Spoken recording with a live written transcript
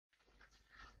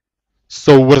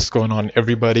So what is going on,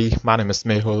 everybody? My name is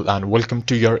Mehul and welcome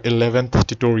to your 11th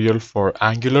tutorial for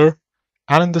Angular.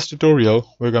 And in this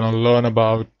tutorial, we're going to learn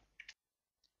about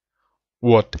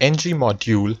what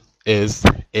NgModule is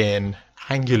in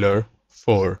Angular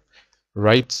 4,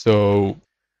 right? So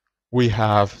we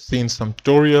have seen some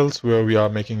tutorials where we are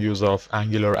making use of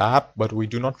Angular app, but we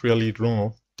do not really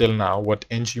know till now what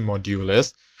NgModule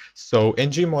is. So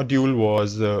NgModule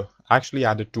was actually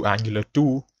added to Angular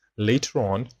 2 later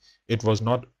on. It was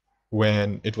not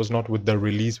with the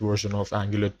release version of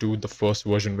Angular 2, the first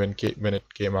version when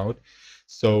it came out.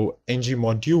 So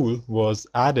NgModule was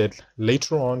added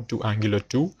later on to Angular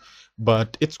 2,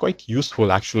 but it's quite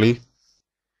useful actually.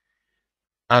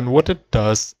 And what it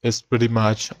does is pretty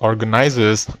much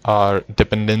organizes our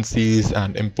dependencies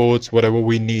and imports whatever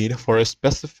we need for a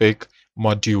specific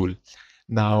module.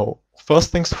 Now,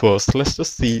 first things first, let's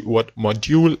just see what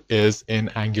module is in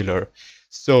Angular.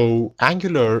 So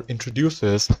Angular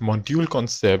introduces module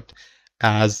concept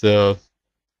as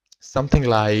something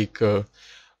like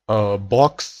a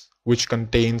box which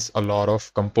contains a lot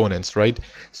of components, right?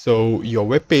 So your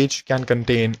web page can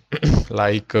contain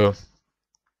like a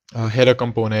header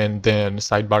component, then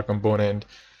sidebar component,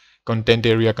 content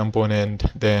area component,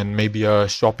 then maybe a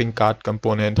shopping cart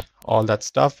component, all that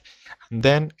stuff. And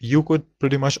then you could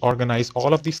pretty much organize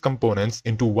all of these components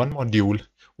into one module,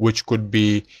 which could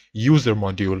be user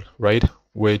module, right?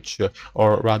 Which,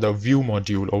 or rather view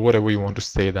module, or whatever you want to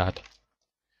say that.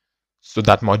 So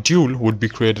that module would be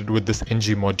created with this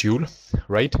ng module,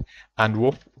 right? And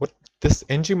what this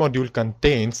ng module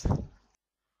contains,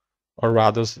 or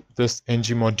rather this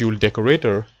NgModule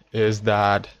decorator, is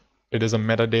that it is a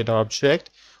metadata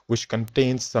object which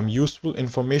contains some useful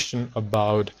information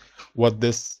about what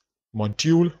this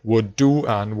module would do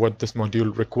and what this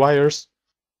module requires,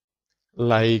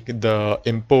 like the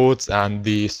imports and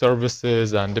the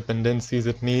services and dependencies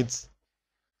it needs.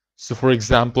 So for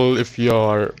example, if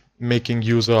you're making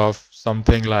use of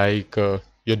something like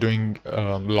you're doing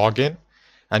login,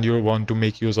 and you want to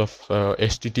make use of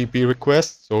HTTP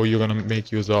requests, so you're going to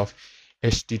make use of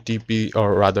HTTP,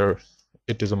 or rather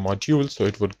it is a module, so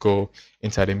it would go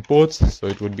inside imports, so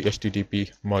it would be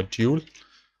HTTP module,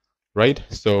 right?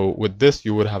 So with this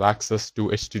you would have access to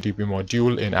HTTP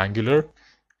module in Angular.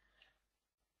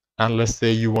 And let's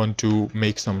say you want to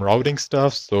make some routing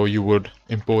stuff, so you would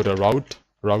import a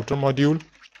router module,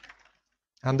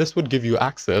 and this would give you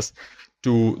access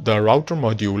to the router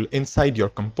module inside your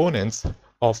components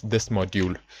of this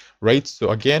module, right? So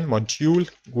again, module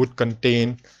would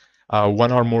contain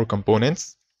one or more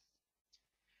components,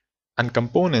 and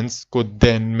components could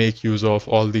then make use of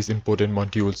all these important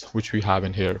modules which we have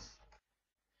in here.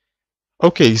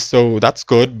 Okay, so that's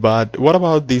good, but what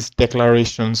about these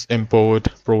declarations, import,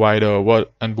 provider,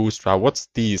 and Bootstrap? What's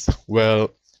these?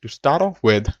 Well, to start off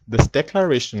with, this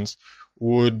declarations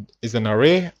is an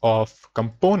array of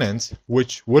components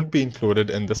which would be included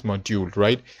in this module,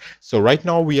 right? So right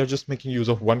now we are just making use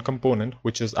of one component,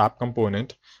 which is app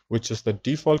component, which is the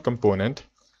default component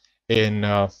in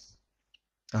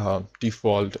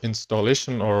default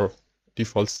installation or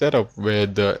default setup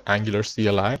with the Angular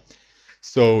CLI.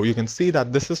 So you can see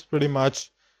that this is pretty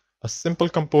much a simple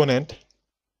component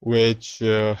which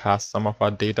has some of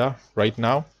our data right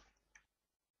now.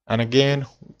 And again,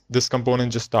 this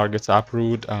component just targets app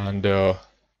root and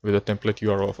with a template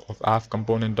URL of app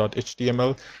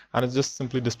component.html, and it just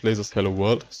simply displays us hello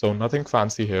world. So nothing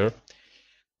fancy here.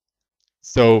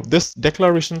 So this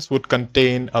declarations would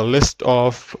contain a list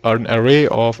of an array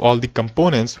of all the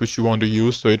components which you want to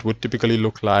use. So it would typically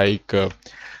look like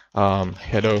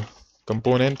header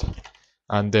component,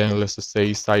 and then let's just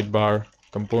say sidebar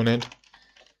component.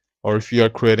 Or if you are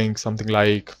creating something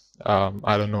like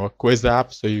I don't know, a quiz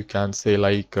app, so you can say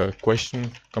like a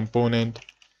question component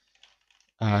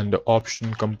and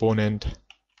option component,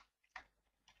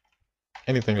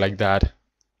 anything like that.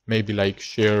 Maybe like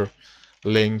share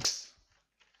links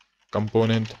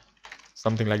component,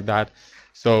 something like that.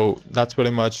 So that's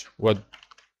pretty much what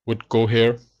would go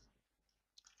here.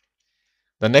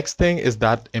 The next thing is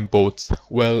that imports.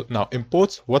 Well, now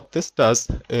imports, what this does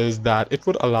is that it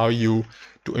would allow you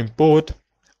to import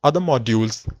other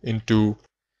modules into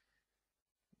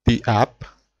the app.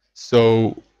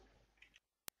 So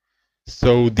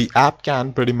the app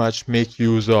can pretty much make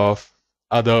use of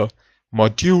other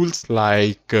modules,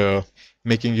 like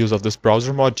making use of this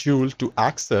browser module to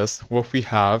access what we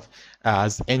have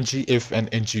as ngIf and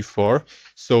ngFor.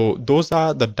 So those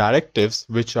are the directives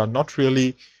which are not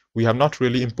really, we have not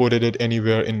really imported it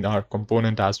anywhere in our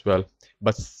component as well,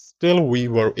 but still we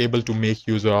were able to make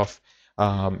use of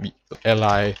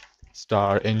li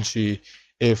star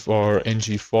ngIf or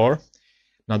ngFor.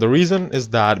 Now, the reason is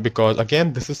that because,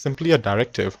 again, this is simply a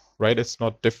directive, right? It's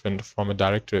not different from a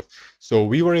directive. So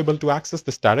we were able to access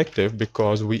this directive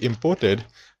because we imported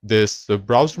this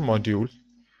browser module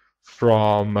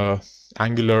from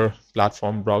Angular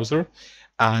platform browser.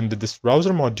 And this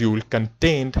browser module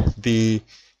contained the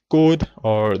code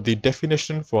or the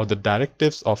definition for the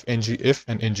directives of ngIf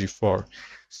and ngFor.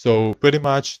 So pretty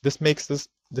much this makes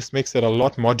it a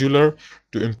lot modular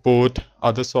to import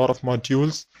other sort of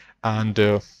modules. And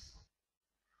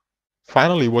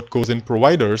finally, what goes in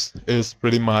providers is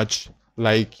pretty much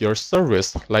like your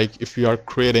service. Like if you are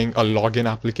creating a login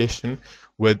application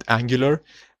with Angular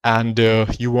and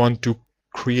you want to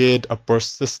create a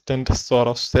persistent sort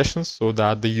of session so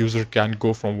that the user can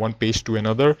go from one page to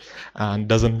another and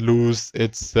doesn't lose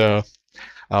its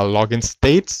login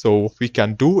state. So what we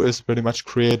can do is pretty much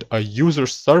create a user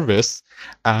service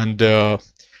and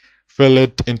fill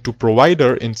it into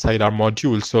provider inside our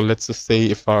module. So let's just say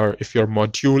if your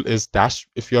module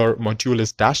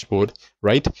is dashboard,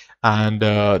 right, and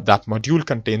that module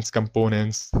contains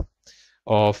components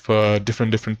of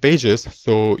different pages.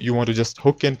 So you want to just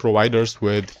hook in providers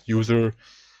with user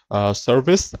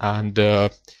service, and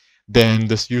then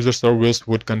this user service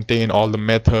would contain all the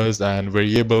methods and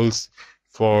variables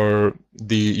for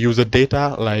the user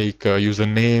data, like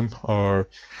username or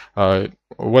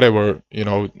whatever,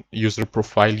 user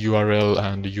profile URL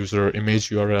and user image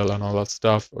URL and all that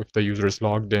stuff. If the user is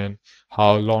logged in,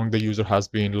 how long the user has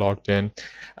been logged in,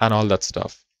 and all that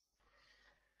stuff.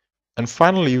 And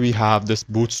finally, we have this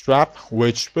Bootstrap,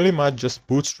 which pretty much just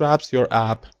bootstraps your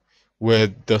app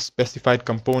with the specified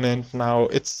component. Now,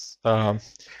 it's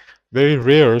very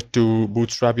rare to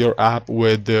bootstrap your app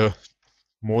with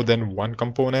more than one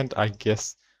component. I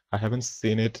guess I haven't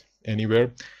seen it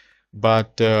anywhere.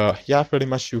 But yeah, pretty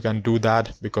much you can do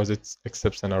that because it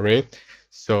accepts an array.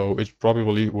 So it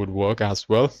probably would work as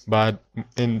well. But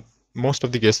in most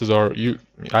of the cases,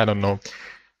 I don't know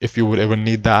if you would ever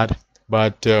need that,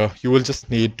 but you will just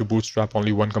need to bootstrap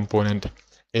only one component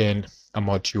in a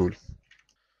module,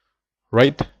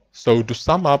 right? So to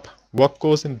sum up, what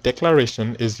goes in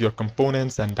declaration is your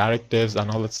components and directives and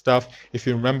all that stuff. If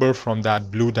you remember from that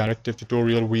blue directive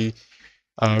tutorial we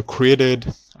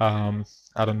created,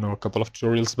 I don't know, a couple of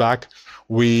tutorials back,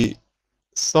 we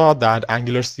saw that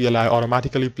Angular CLI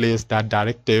automatically placed that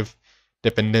directive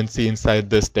dependency inside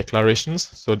this declarations.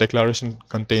 So declaration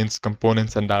contains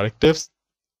components and directives.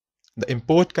 The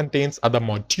import contains other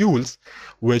modules,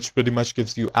 which pretty much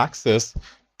gives you access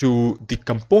to the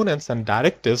components and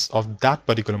directives of that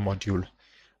particular module,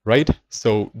 right?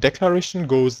 So declaration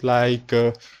goes like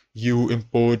you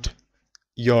import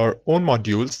your own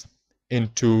modules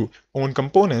into own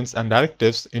components and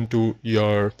directives into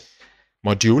your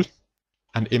module,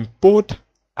 and import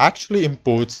actually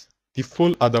imports the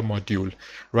full other module,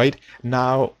 right?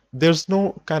 Now, there's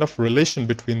no kind of relation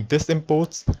between this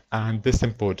imports and this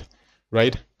import,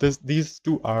 right? These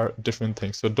two are different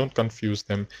things, so don't confuse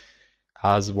them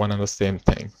as one and the same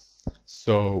thing.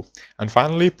 So, and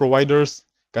finally, providers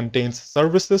contains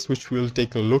services, which we'll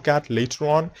take a look at later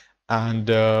on, and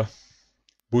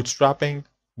bootstrapping.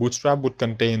 Bootstrap would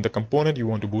contain the component you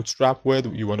want to bootstrap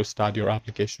with, you want to start your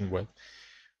application with,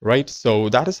 right? So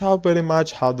that is how pretty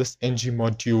much how this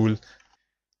NgModule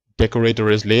decorator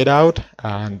is laid out,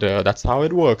 and that's how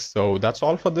it works. So that's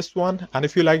all for this one, and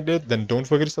if you liked it, then don't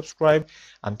forget to subscribe,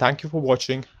 and thank you for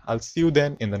watching. I'll see you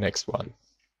then in the next one.